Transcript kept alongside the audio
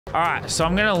Alright, so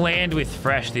I'm gonna land with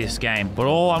Fresh this game, but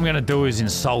all I'm gonna do is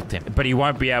insult him, but he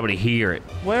won't be able to hear it.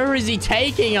 Where is he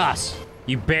taking us?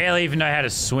 You barely even know how to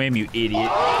swim, you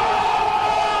idiot.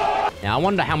 Now, I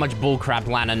wonder how much bullcrap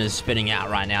Lannon is spitting out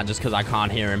right now just because I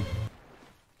can't hear him.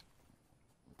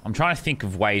 I'm trying to think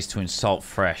of ways to insult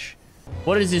Fresh.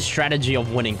 What is his strategy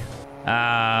of winning?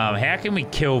 How can we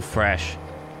kill Fresh?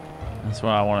 That's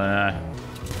what I want to know.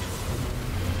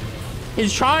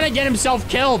 He's trying to get himself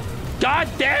killed. God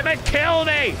damn it, kill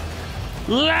me!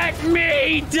 Let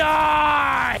me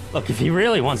die! Look, if he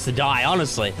really wants to die,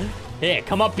 honestly. Here,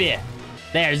 come up here.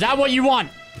 There, is that what you want?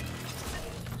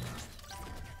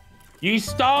 You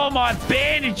stole my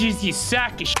bandages, you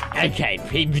sack of shit. Okay,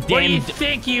 What do you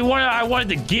think? I wanted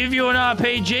to give you an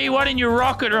RPG? Why didn't you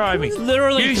rocket ride me?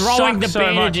 Literally You throwing suck the so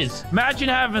bandages. much. Imagine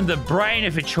having the brain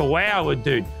of a chihuahua,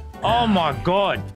 dude. Oh my god.